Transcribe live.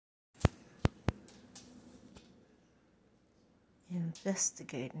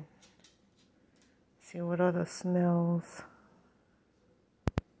investigating. See what other smells.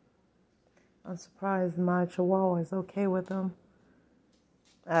 I'm surprised my Chihuahua is okay with them.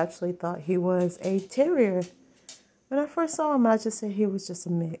 I actually thought he was a terrier. When I first saw him, I just said he was just a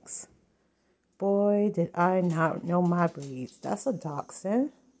mix. Boy, did I not know my breeds. That's a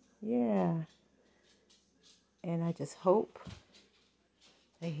dachshund. Yeah. And I just hope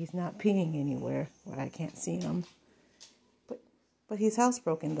that he's not peeing anywhere where I can't see him. But he's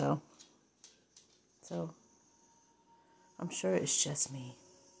housebroken though. So I'm sure it's just me.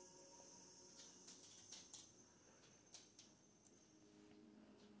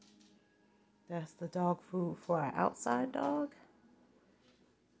 That's the dog food for our outside dog.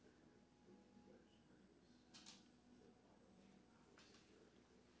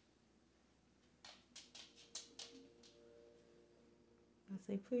 I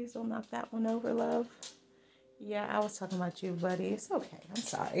say, please don't knock that one over, love. Yeah, I was talking about you, buddy. It's okay. I'm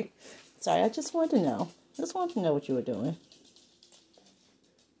sorry. Sorry, I just wanted to know. Just wanted to know what you were doing.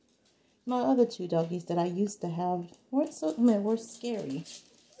 My other two doggies that I used to have were scary.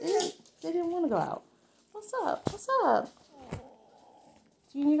 They didn't want to go out. What's up? What's up?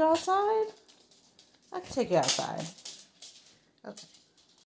 Do you need to go outside? I can take you outside. Okay.